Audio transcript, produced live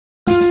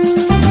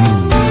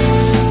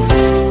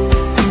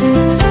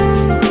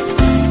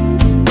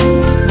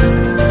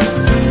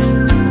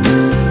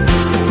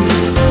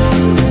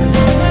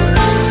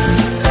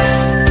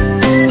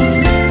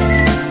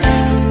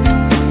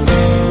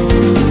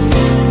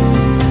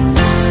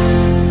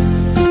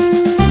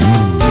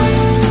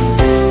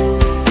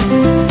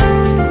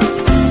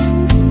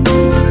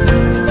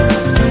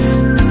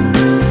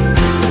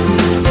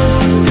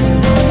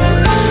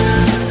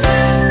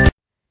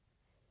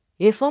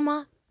A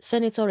former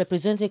senator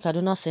representing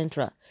Kaduna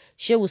Central,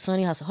 Shehu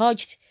Sani, has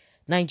urged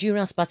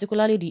Nigerians,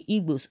 particularly the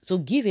Igbos, to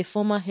give a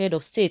former head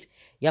of state,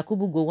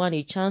 Yakubu Gowon,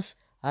 a chance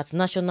at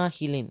national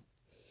healing.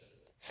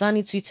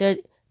 Sani tweeted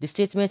the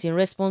statement in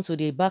response to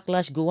the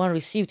backlash Gowon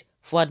received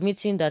for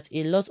admitting that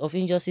a lot of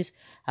injustice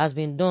has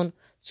been done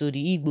to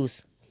the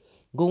Igbos.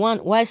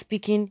 Gowon, while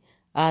speaking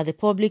at the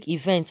public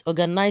event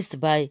organized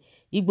by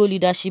Igbo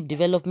Leadership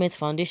Development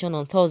Foundation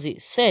on Thursday,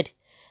 said,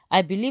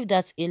 "I believe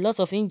that a lot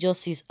of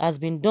injustice has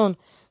been done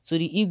to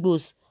the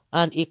Igbos,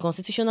 and a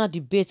constitutional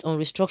debate on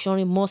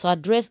restructuring must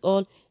address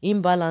all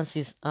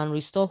imbalances and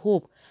restore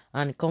hope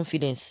and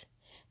confidence.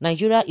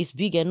 Nigeria is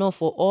big enough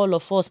for all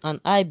of us, and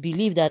I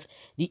believe that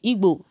the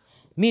Igbo,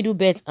 Middle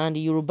Belt and the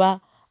Yoruba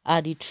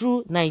are the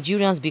true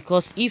Nigerians,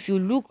 because if you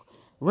look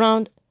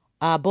round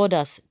our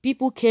borders,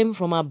 people came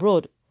from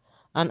abroad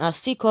and are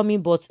still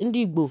coming, but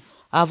Igbo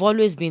have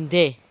always been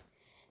there.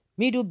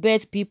 Middle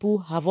Belt people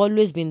have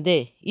always been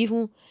there.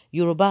 Even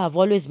Yoruba have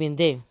always been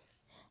there."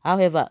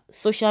 However,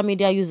 social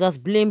media users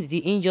blamed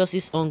the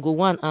injustice on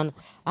Gowon and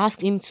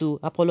asked him to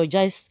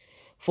apologize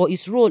for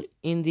his role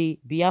in the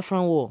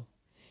Biafran war.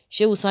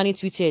 Shehu Sani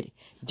tweeted,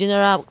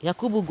 "General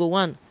Yakubu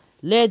Gowon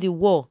led the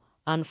war,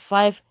 and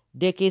 5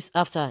 decades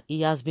after,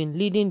 he has been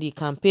leading the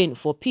campaign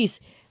for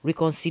peace,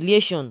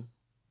 reconciliation,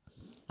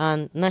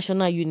 and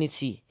national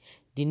unity.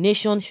 The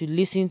nation should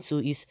listen to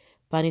his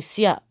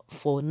panacea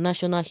for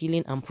national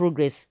healing and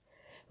progress."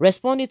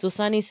 Responding to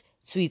Sani's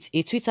tweet,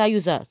 a Twitter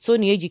user,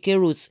 Tony Ejike,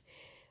 wrote,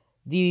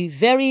 "The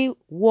very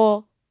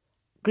war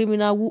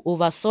criminal who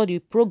oversaw the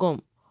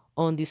program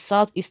on the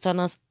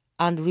Southeasterners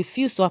and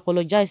refused to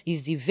apologize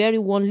is the very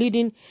one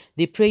leading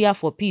the prayer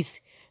for peace.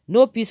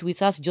 No peace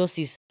without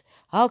justice.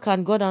 How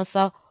can God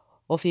answer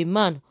of a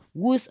man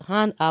whose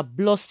hands are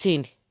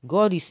bloodstained?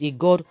 God is a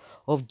God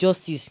of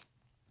justice."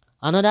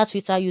 Another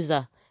Twitter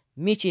user,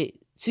 Miche,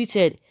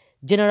 tweeted,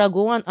 "General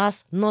Gowon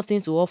has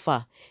nothing to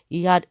offer.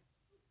 He had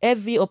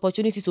every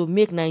opportunity to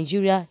make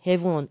Nigeria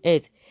heaven on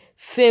earth,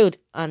 failed,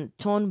 and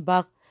turned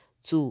back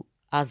to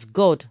ask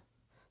God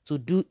to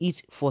do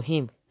it for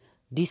him.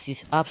 This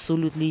is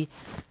absolutely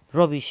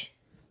rubbish."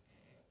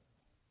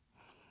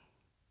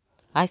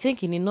 I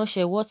think in a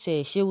nutshell, what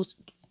Shehu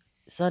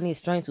Sani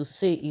is trying to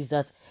say is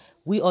that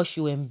we all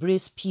should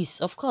embrace peace.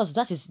 Of course,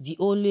 that is the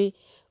only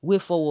way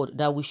forward,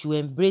 that we should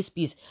embrace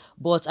peace.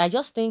 But I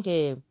just think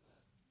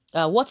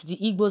what the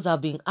Igbos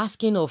have been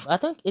asking of, I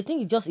think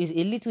it just is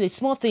a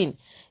small thing.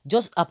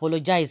 Just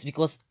apologize,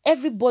 because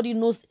everybody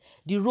knows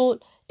the role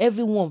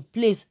everyone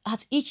plays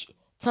at each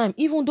time.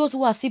 Even those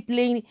who are still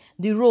playing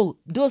the role,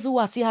 those who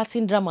are still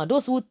acting drama,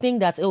 those who think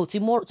that, oh,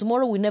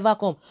 tomorrow will never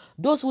come,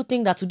 those who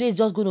think that today is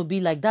just going to be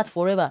like that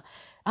forever,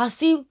 are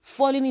still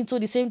falling into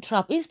the same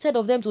trap. Instead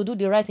of them to do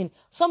the right thing,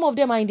 some of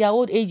them are in their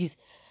old ages,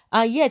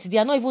 and yet they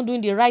are not even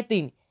doing the right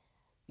thing.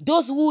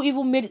 Those who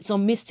even made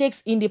some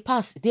mistakes in the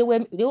past,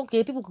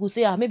 okay, people could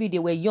say, maybe they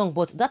were young,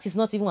 but that is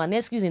not even an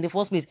excuse in the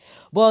first place.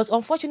 But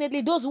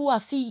unfortunately, those who are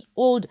still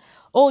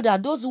older,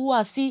 those who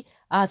are still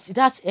at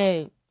that,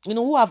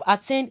 who have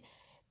attained,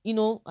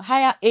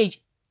 higher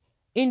age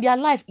in their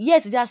life,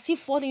 yes, they are still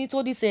falling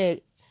into these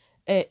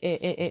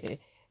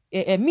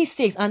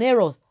mistakes and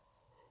errors.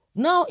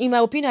 Now, in my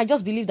opinion, I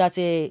just believe that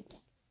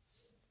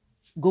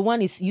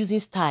Gowon is using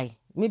style.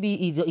 Maybe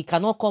he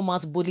cannot come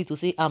out boldly to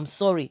say, "I'm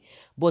sorry,"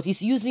 but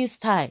he's using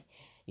style.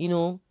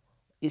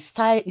 His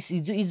style,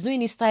 he's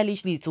doing it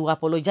stylishly to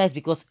apologize,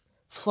 because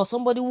for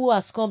somebody who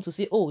has come to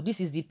say, "Oh, this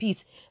is the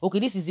peace. Okay,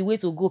 this is the way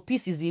to go.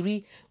 Peace is the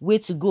real way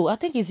to go." I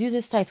think he's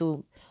using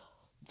style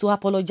to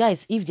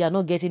apologize if they are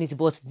not getting it.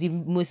 But the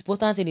most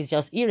important thing is,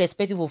 just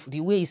irrespective of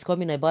the way he's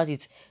coming about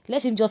it,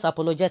 let him just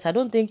apologize. I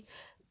don't think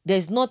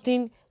there's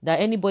nothing that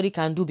anybody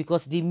can do,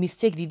 because the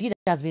deed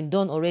has been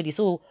done already.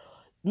 So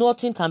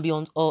nothing can be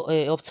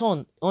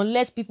upturned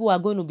unless people are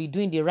going to be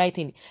doing the right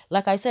thing.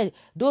 Like I said,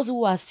 those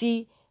who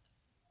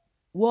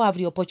have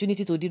the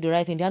opportunity to do the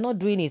right thing, they are not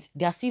doing it.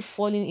 They are still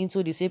falling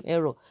into the same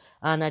error.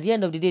 And at the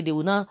end of the day, they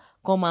will now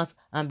come out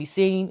and be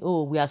saying,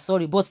 "Oh, we are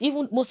sorry." But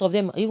even most of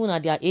them, even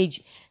at their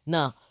age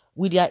now,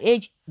 with their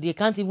age, they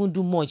can't even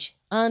do much.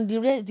 And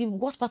the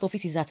worst part of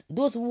it is that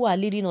those who are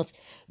leading us,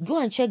 go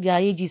and check their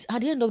ages.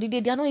 At the end of the day,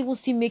 they are not even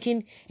still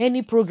making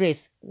any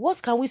progress.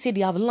 What can we say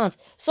they have learned?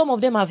 Some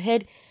of them have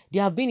heard, they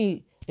have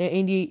been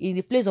in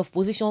the place of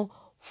position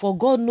for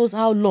God knows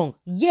how long.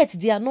 Yet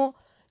they are not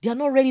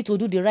ready to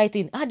do the right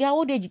thing. At their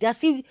old age, they are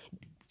still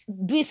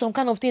doing some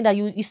kind of thing that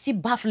is still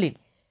baffling.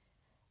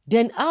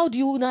 Then how do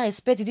you now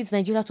expect this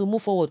Nigeria to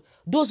move forward?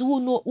 Those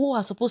who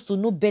are supposed to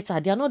know better,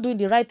 they are not doing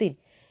the right thing.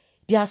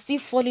 They are still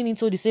falling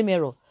into the same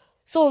error.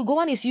 So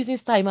Gowon is using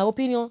style, in my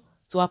opinion,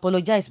 to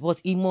apologize, but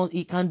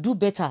he can do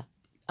better.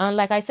 And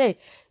like I said,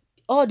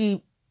 all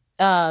the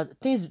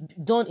things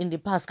done in the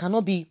past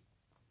cannot be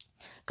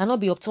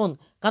upturned,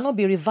 cannot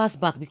be reversed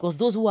back, because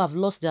those who have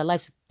lost their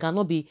lives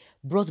cannot be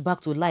brought back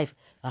to life.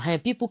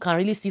 People can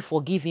really still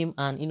forgive him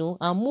and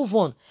and move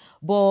on.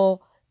 But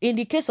in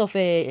the case of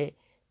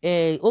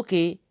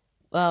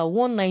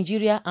one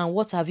Nigeria and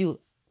what have you,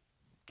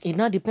 it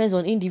now depends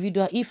on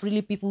individual. If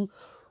really people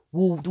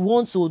would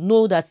want to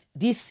know that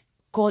this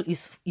call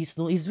is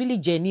really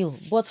genuine.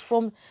 But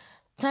from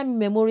time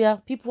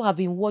immemorial, people have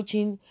been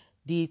watching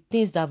the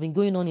things that have been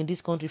going on in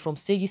this country from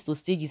stages to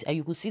stages, and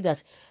you could see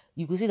that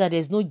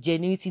there's no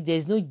genuinity,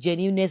 there's no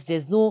genuineness,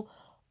 there's no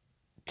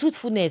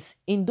truthfulness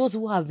in those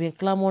who have been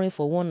clamoring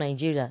for one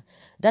Nigeria.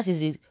 That is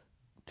the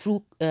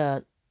true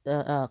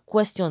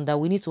question that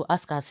we need to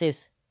ask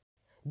ourselves.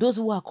 Those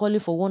who are calling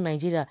for one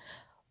Nigeria,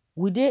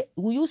 will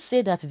you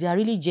say that they are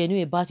really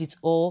genuine about it,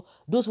 or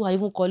those who are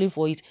even calling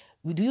for it,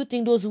 do you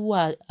think those who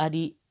are at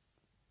the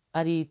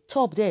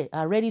top there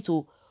are ready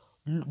to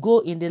go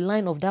in the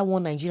line of that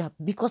one Nigeria?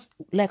 Because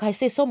like I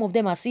said, some of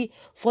them are still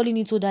falling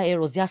into that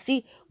errors. They are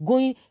still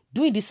doing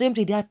the same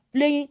thing. They are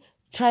playing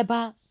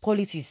tribal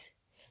politics.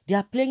 They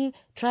are playing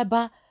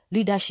tribal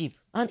leadership,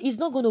 and it's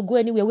not going to go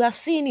anywhere. We are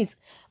seeing it.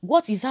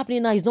 What is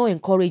happening now is not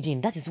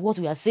encouraging. That is what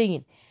we are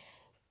saying.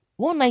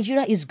 One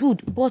Nigeria is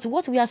good, but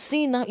what we are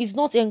seeing now is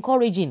not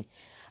encouraging.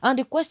 And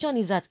the question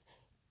is that,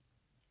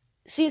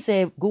 since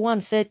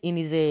Gowon'S said in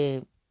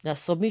his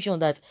submission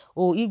that,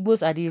 oh,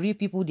 Igbos are the real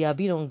people, they are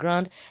being on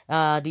ground,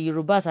 the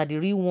Yorubas are the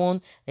real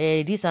one,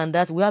 this and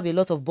that, we have a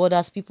lot of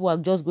borders, people are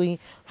just going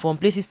from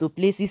places to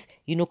places,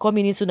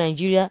 coming into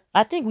Nigeria.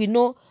 I think we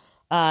know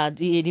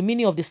the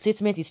meaning of the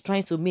statement is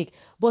trying to make.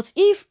 But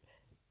if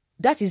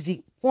that is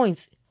the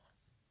point,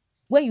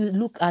 when you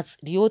look at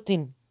the whole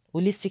thing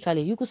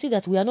holistically, you could see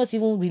that we are not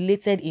even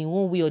related in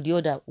one way or the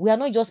other. We are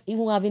not just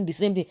even having the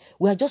same thing.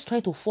 We are just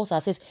trying to force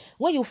ourselves.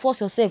 When you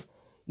force yourself,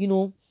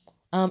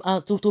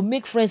 to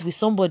make friends with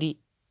somebody,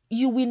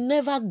 you will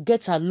never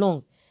get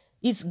along.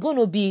 It's going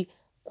to be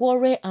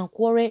quarrel and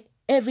quarrel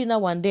every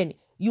now and then.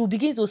 You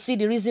begin to see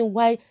the reason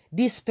why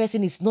this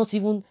person is not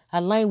even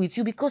aligned with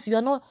you, because you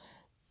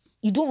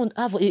don't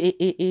have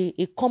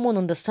a common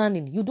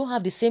understanding. You don't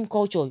have the same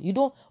culture. You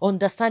don't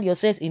understand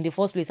yourselves in the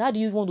first place. How do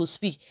you want to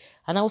speak?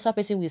 An Hausa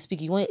person will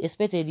speak. You want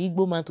expect an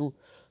Igbo man to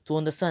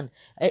understand.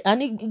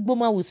 An Igbo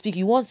man will speak.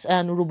 You want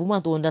an Yoruba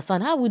man to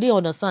understand. How will they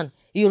understand?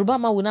 A Yoruba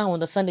man will not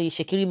understand a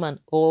Shekiri man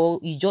or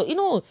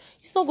Ijo.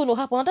 It's not going to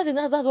happen. And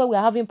that's why we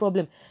are having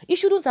problem. It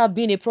shouldn't have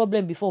been a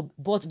problem before,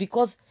 but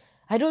because,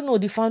 I don't know,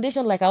 the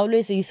foundation, like I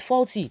always say, is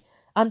faulty.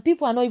 And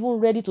people are not even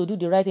ready to do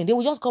the right thing. They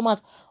will just come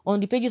out on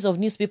the pages of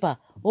newspaper,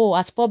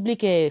 at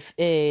public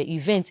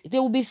events. They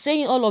will be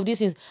saying all of these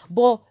things,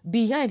 but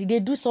behind, they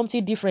do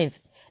something different.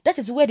 That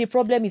is where the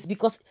problem is,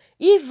 because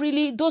if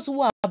really those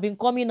who have been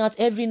coming out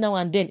every now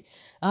and then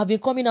have been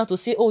coming out to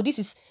say, oh, this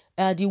is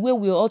the way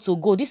we ought to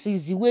go, this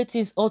is the way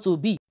things ought to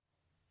be.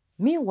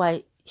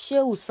 Meanwhile,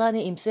 Shehu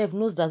Sani himself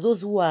knows that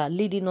those who are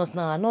leading us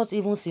now are not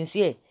even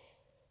sincere.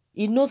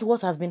 He knows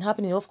what has been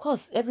happening. Of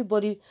course,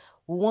 everybody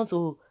will want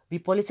to be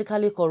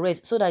politically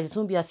correct so that it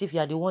won't be as if you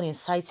are the one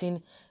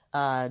inciting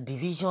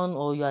division,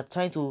 or you are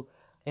trying to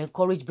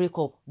encourage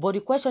breakup. But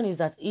the question is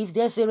that if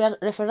there's a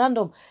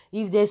referendum,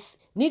 if there's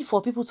need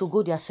for people to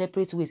go their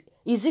separate ways,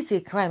 is it a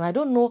crime? I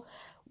don't know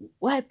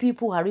why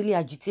people are really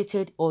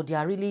agitated, or they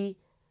are really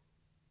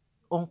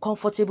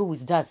uncomfortable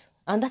with that.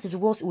 And that is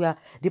what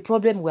the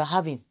problem we are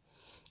having.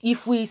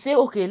 If we say,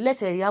 okay, let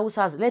the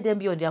Hausas, let them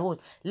be on their own,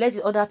 let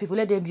the other people,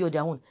 let them be on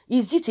their own,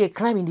 is it a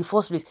crime in the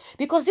first place?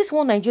 Because this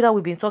one Nigeria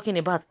we've been talking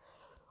about,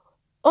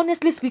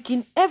 honestly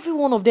speaking, every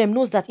one of them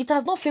knows that it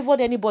has not favored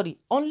anybody,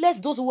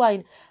 unless those who are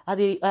at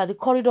the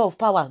corridor of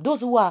power, those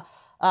who are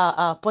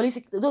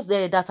those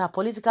that are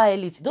political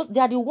elite,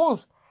 they are the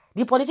ones,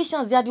 the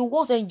politicians, they are the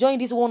ones enjoying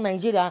this one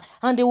Nigeria,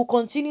 and they will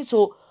continue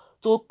to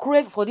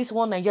crave for this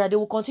one Nigeria. They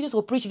will continue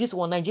to preach this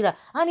one Nigeria.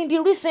 And in the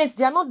recent,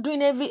 they are not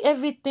doing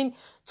everything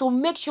to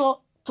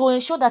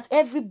ensure that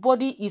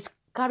everybody is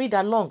carried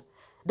along,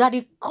 that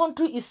the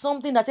country is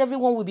something that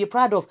everyone will be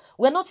proud of.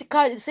 We're not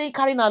saying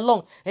carrying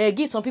along,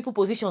 give some people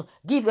positions,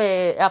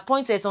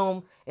 appoint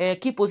some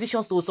key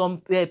positions to some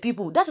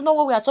people. That's not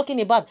what we are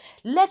talking about.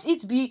 Let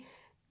it be,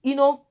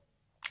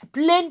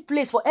 plain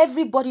place for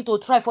everybody to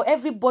try, for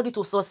everybody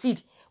to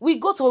succeed. We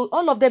go to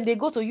all of them. They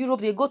go to Europe,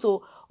 they go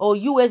to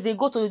US, they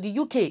go to the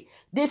UK.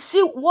 They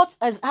see what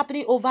is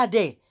happening over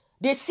there.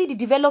 They see the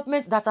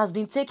development that has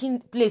been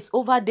taking place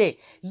over there.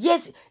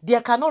 Yes,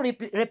 they cannot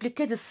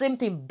replicate the same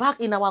thing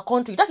back in our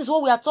country. That is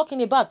what we are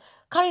talking about,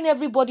 carrying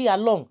everybody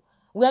along.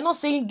 We are not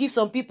saying give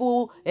some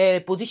people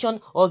a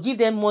position or give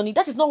them money.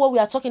 That is not what we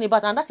are talking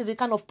about. And that is the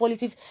kind of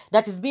politics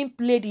that is being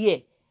played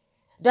here.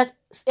 That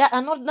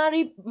an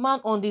ordinary man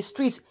on the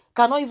street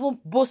cannot even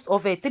boast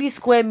of a 3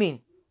 square meal.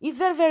 It's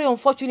very, very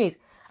unfortunate.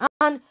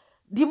 And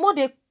the more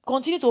they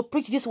continue to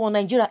preach this one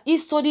Nigeria,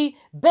 is to the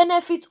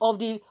benefit of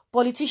the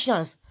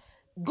politicians.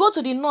 Go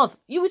to the north,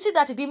 you will see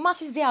that the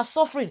masses, they are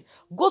suffering.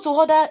 Go to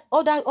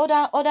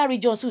other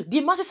regions too.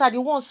 The masses are the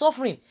ones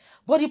suffering.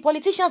 But the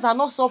politicians are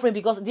not suffering,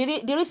 because the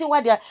reason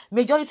why the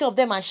majority of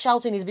them are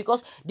shouting is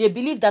because they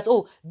believe that,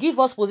 oh, give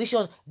us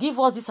position, give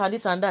us this and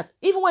this and that.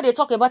 Even when they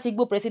talk about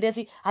Igbo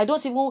presidency, I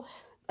don't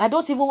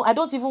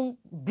even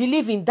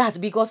believe in that,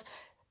 because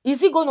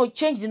is it going to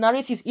change the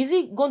narratives? Is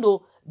it going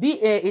to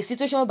be a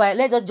situation by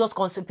let us just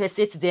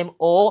compensate them,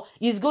 or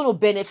is going to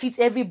benefit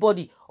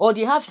everybody, or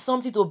they have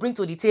something to bring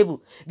to the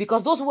table.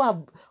 Because those who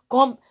have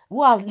come,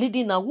 who are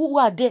leading now, who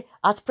are there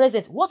at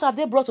present, what have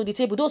they brought to the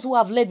table? Those who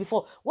have led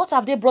before, what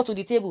have they brought to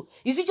the table?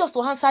 Is it just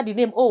to answer the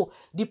name, oh,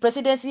 the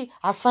presidency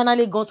has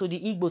finally gone to the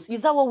Igbos?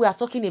 Is that what we are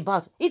talking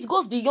about? It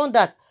goes beyond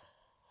that.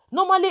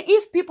 Normally,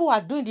 if people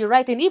are doing the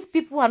right thing, if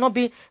people are not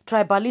being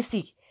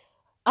tribalistic,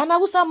 an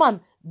Hausa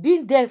man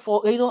being there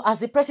for, as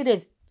the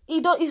president,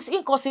 it's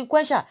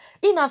inconsequential.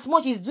 In as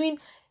much he's doing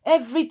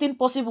everything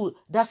possible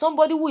that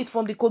somebody who is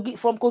from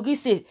Kogi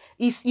State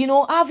is,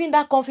 having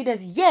that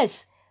confidence.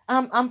 Yes,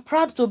 I'm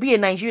proud to be a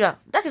Nigerian.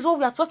 That is what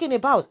we are talking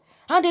about.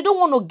 And they don't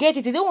want to get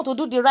it. They don't want to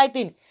do the right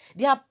thing.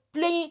 They are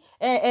playing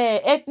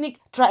ethnic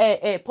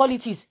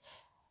politics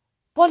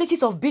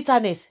of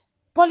bitterness,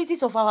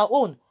 politics of our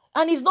own.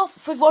 And it's not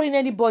favoring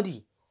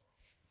anybody.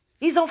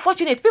 It's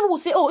unfortunate. People will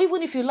say, oh,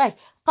 even if you like,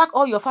 pack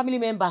all your family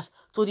members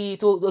to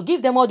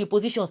give them all the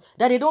positions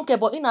that they don't care.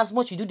 But in as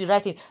much you do the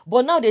right thing.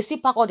 But now they still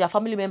pack all their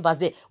family members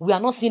there. We are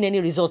not seeing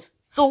any results.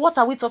 So what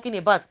are we talking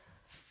about?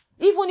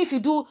 Even if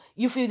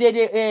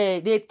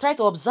they try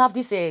to observe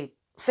this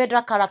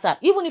federal character.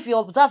 Even if you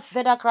observe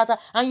federal character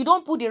and you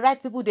don't put the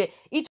right people there,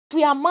 it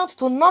will amount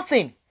to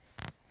nothing.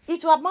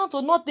 It will amount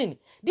to nothing.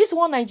 This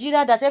one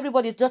Nigeria that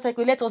everybody is just like,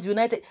 let us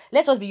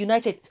be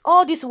united.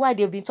 All this while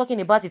they've been talking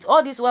about it.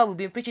 All this while we've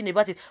been preaching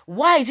about it.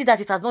 Why is it that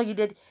it has not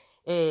yielded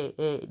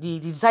the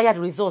desired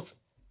results?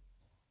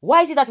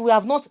 Why is it that we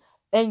have not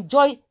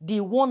enjoyed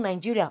the one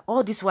Nigeria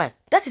all this while?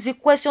 That is a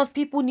question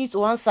people need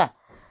to answer.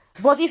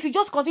 But if you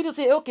just continue to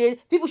say, okay,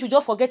 people should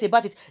just forget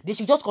about it, they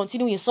should just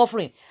continue in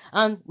suffering.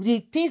 And the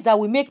things that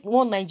will make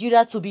one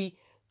Nigeria to be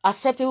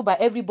acceptable by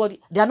everybody,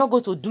 they are not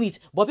going to do it.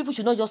 But people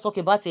should not just talk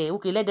about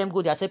okay, let them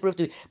go their separate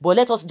way, but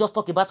let us just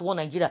talk about one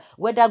Nigeria,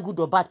 whether good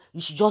or bad.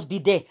 It should just be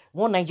there.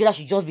 One Nigeria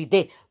should just be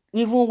there,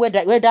 even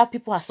whether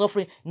people are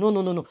suffering.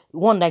 No,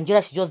 one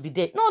Nigeria should just be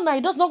there. No,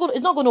 it's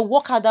not going to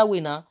work out that way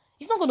now.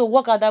 It's not going to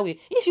work out that way.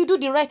 If you do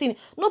the right thing,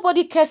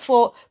 nobody cares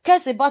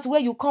about where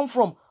you come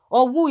from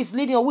or who is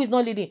leading or who is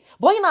not leading.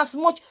 But in as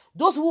much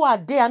those who are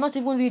there are not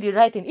even doing the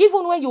right thing,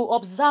 even when you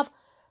observe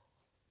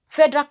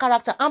federal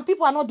character and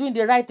people are not doing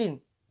the right thing,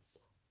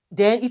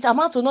 then it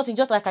amounts to nothing.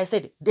 Just like I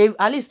said,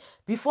 at least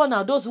before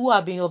now, those who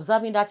have been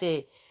observing that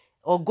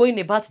or going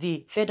about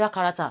the federal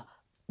character,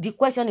 the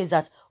question is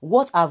that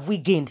what have we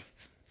gained?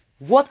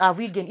 What have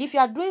we gained? If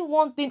you are doing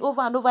one thing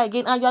over and over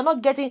again and you are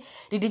not getting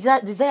the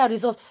desired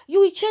result,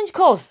 you will change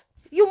course.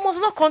 You must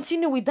not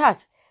continue with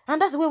that.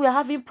 And that's where we are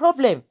having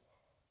problem.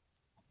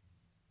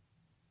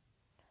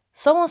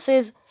 Someone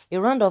says, a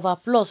round of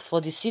applause for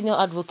the senior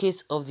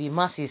advocates of the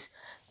masses.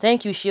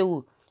 Thank you,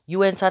 Shehu.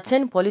 You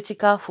entertain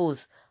political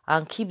foes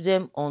and keep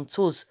them on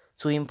toes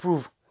to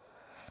improve.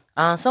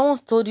 And someone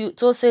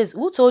says,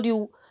 who told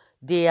you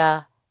they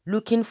are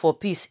looking for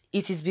peace?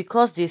 It is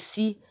because they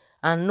see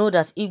and know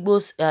that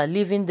Igbos are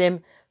leaving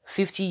them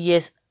 50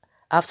 years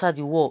after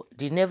the war.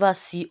 They never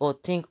see or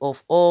think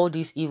of all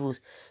these evils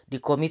they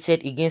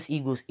committed against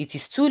Igbos. It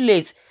is too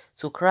late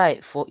to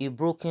cry for a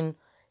broken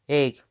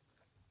egg.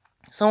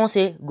 Someone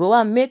say, go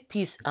and make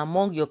peace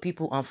among your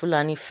people and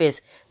Fulani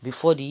first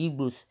before the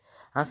Igbos.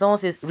 And someone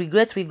says,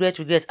 regret.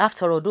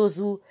 After all, those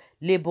who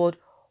labored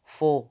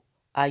for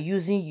are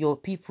using your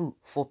people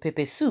for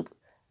pepper soup.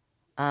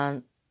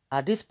 And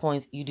at this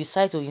point, you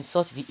decide to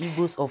insult the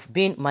Igbos of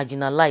being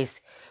marginalized.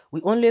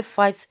 We only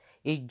fight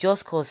a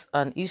just cause,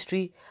 and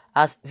history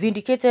has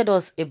vindicated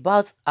us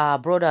about our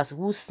brothers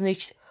who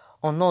snitched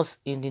on us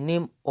in the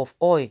name of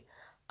oil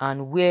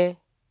and were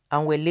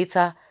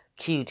later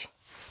killed.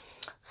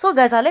 So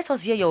guys, let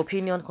us hear your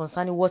opinion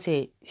concerning what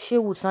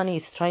Shehu Sani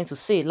is trying to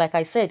say. Like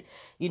I said,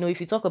 if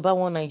you talk about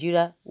one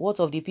Nigeria, what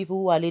of the people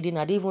who are leading,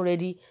 are they even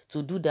ready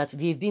to do that?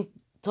 They've been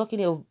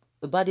talking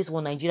about this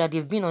one Nigeria.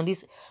 They've been on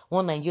this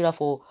one Nigeria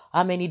for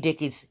how many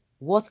decades?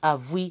 What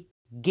have we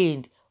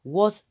gained?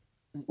 What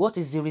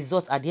is the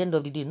result at the end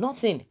of the day?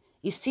 Nothing.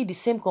 It's still the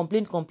same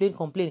complaint.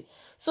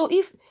 So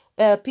if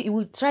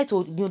we try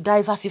to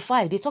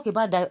diversify, they talk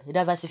about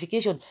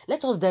diversification.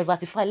 Let us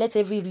diversify. Let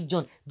every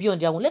region be on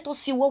their own. Let us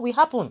see what will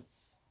happen.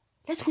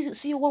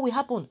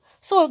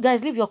 So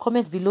guys, leave your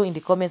comments below in the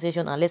comment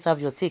section and let's have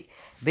your take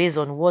based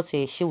on what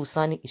Shehu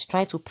Sani is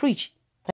trying to preach.